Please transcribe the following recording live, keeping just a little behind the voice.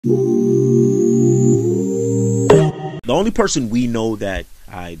The only person we know that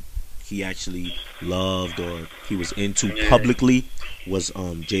he actually loved or he was into publicly was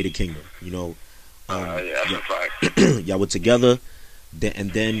Jada Kingdom. You know, y'all were together,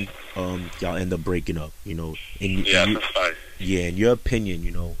 and then y'all end up breaking up. You know, in your opinion, you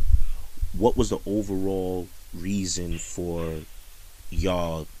know, what was the overall reason for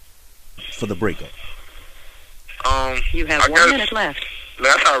y'all for the breakup? You have 1 minute left.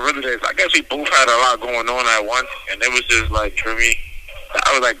 That's how it really is. I guess we both had a lot going on at once, and it was just like, for me,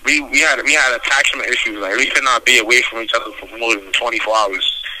 I was like, we had attachment issues. Like, we could not be away from each other for more than 24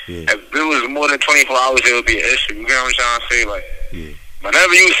 hours. Yeah. If it was more than 24 hours, it would be an issue. You get what I'm trying to say? Like,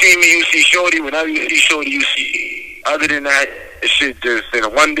 whenever you see me, you see Shorty. Whenever you see Shorty, you see. Other than that, it shit just.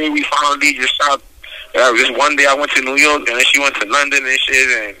 And one day we finally just stopped. Just one day I went to New York, and then she went to London and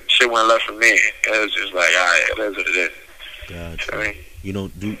shit, and shit went left from there. It was just like, alright, that's what it is. Gotcha. I mean, you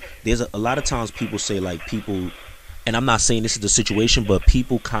know, there's a lot of times people say, like, people, and I'm not saying this is the situation, but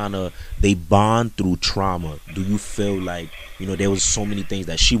people kind of, they bond through trauma. Do you feel like, you know, there was so many things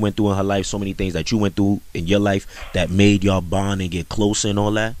that she went through in her life, so many things that you went through in your life that made y'all bond and get closer and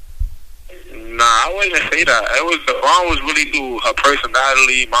all that? Nah, I wouldn't say that. It was, the bond was really through her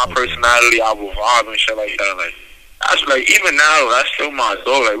personality, my personality, our vibe and shit like that. Like, that's like, even now, that's still my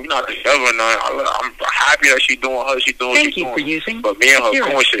dog. Like, we're not together now. I'm happy that she doing her, she doing Thank you for using. But me and her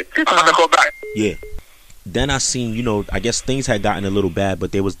doing shit. I'm gonna go back. Yeah. Then I seen, you know, I guess things had gotten a little bad,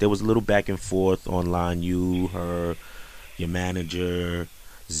 but there was a little back and forth online. You, her, your manager,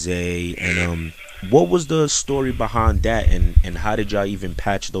 Zay, and what was the story behind that, and how did y'all even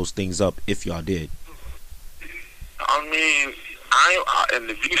patch those things up if y'all did? I mean, and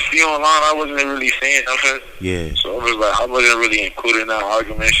if you see online, I wasn't really saying nothing. Yeah. So it was like, I wasn't really including that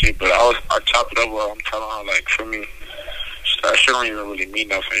argument shit, but I chopped it up where I'm telling her, like, for me, that shit don't even really mean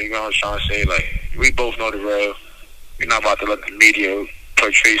nothing. You know what I'm trying to say? Like, we both know the real. We're not about to let the media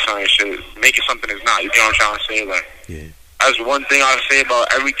portray something shit, make it something it's not. You know what I'm trying to say? Like, that's one thing I say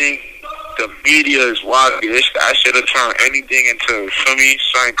about everything. The media is wild. That shit will turn anything into, for me,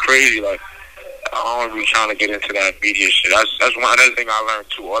 something crazy. Like, I don't be trying to get into that media shit. That's one other thing I learned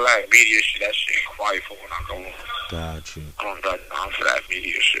too. All that media shit, that shit quiet for when I go on. Got you. I don't got time for that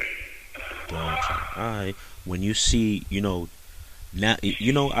media shit. Got you. Alright. When you see, you know, now,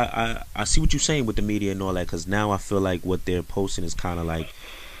 you know, I see what you're saying with the media and all that, because now I feel like what they're posting is kind of like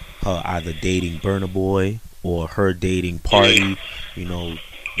her either dating Burna Boy or her dating Pardi. You know,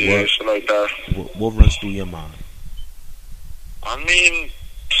 shit like that. What runs through your mind? I mean,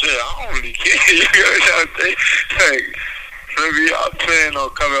 shit, I don't really care. You know what I'm saying? Like, for me, I'm planning on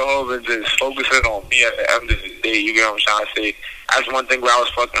coming home and just focusing on me at the end of the day. You know what I'm trying to say? That's one thing where I was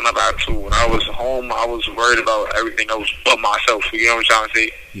fucking up at too. When I was home, I was worried about everything else but myself. You know what I'm trying to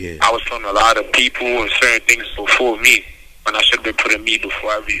say? Yeah. I was putting a lot of people and certain things before me, when I should have been putting me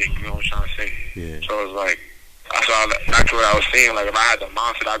before everything. You know what I'm trying to say? Yeah. So it's like, that's what I was saying. Like, if I had the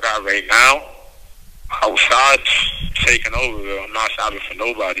mindset I got right now, outside taking over, I'm not stopping for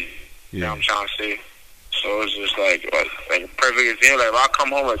nobody. Yeah. You know what I'm trying to say? So it's just like a perfect example. Like, if I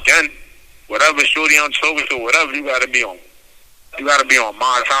come home again, whatever shorty I'm talking to, whatever, you gotta be on. You gotta be on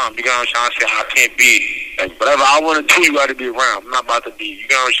my time. You know what I'm trying to say? I can't be like whatever I want to do. You gotta be around. I'm not about to be. You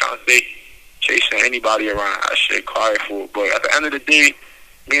know what I'm trying to say? Chasing anybody around. That shit quiet for. But at the end of the day,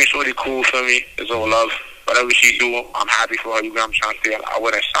 me and shorty cool for me. It's all love. Whatever she do, I'm happy for her. You know what I'm trying to say? I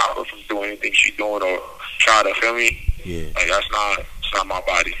wouldn't stop her from doing anything she doing or try to feel me. Yeah. Like, it's not my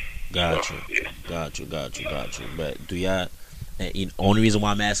body. Gotcha. So, yeah. Gotcha. But do y'all? And only reason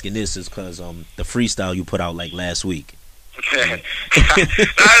why I'm asking this is because the freestyle you put out like last week. That was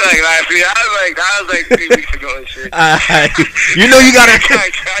like last week. That was like 3 weeks ago and shit. You know you gotta.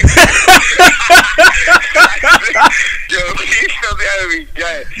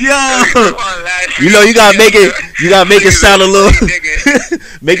 You know you gotta make it. You gotta make it sound a little.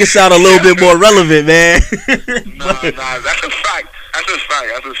 Make it sound a little bit more relevant, man. Nah, that's a fact.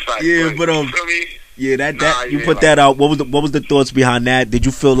 Yeah, but yeah, you put that out. What was the thoughts behind that? Did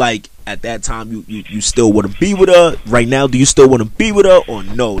you feel like at that time you still want to be with her? Right now, do you still want to be with her or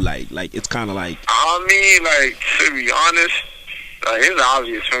no? Like it's kind of like. I mean, like, to be honest, like, it's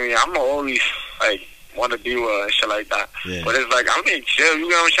obvious for me. I'm always like want to be with her and shit like that. Yeah. But it's like, I'm being chill. You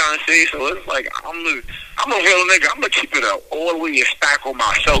know what I'm trying to say? So it's like I'm a real nigga. I'm gonna keep it up all the way and stack on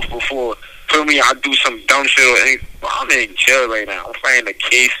myself before. For me, I do some dumb shit or anything. But I'm in jail right now. I'm playing the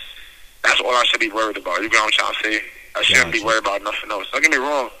case. That's all I should be worried about. You know what I'm trying to say? I shouldn't be worried about nothing else. Don't get me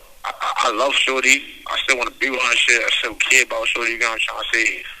wrong. I love shorty. I still want to be with her and shit. I still care about shorty. You know what I'm trying to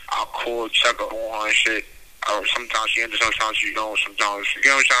say? I'll call, check her on her and shit. Or sometimes she understands, sometimes she don't. Sometimes, you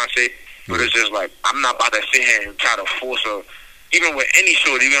know what I'm trying to say? But it's just like, I'm not about to sit here and try to force her, even with any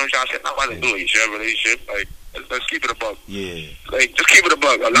shorty, you know what I'm trying to say? I'm not about to do it. You share a relationship, like, let's keep it a buck. Yeah. Like, just keep it a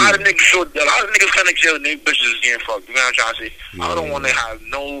buck. A lot of niggas kind of jail and they bitches is getting fucked. You know what I'm trying to say? Yeah. I don't want to have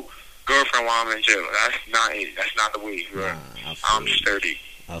no girlfriend while I'm in jail. That's not it. That's not the way, bro. I'm sturdy.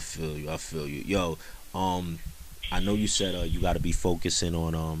 I feel you. Yo, I know you said you got to be focusing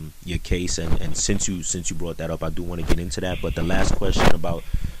on your case, and since you brought that up, I do want to get into that. But the last question about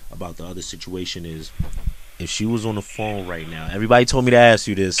the other situation is, if she was on the phone right now, everybody told me to ask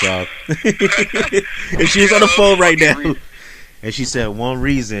you this. If she was on the phone right now, and she said one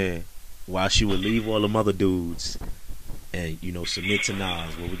reason why she would leave all them other dudes and submit to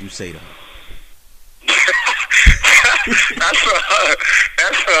Nas, what would you say to her? That's for her. I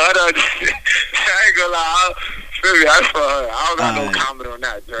ain't gonna lie. That's for her. I don't got no comment on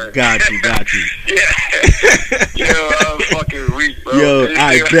that, bro. Got you. Yeah. Yo, I'm fucking weak, bro. Yo,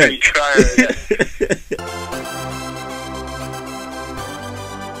 I bet.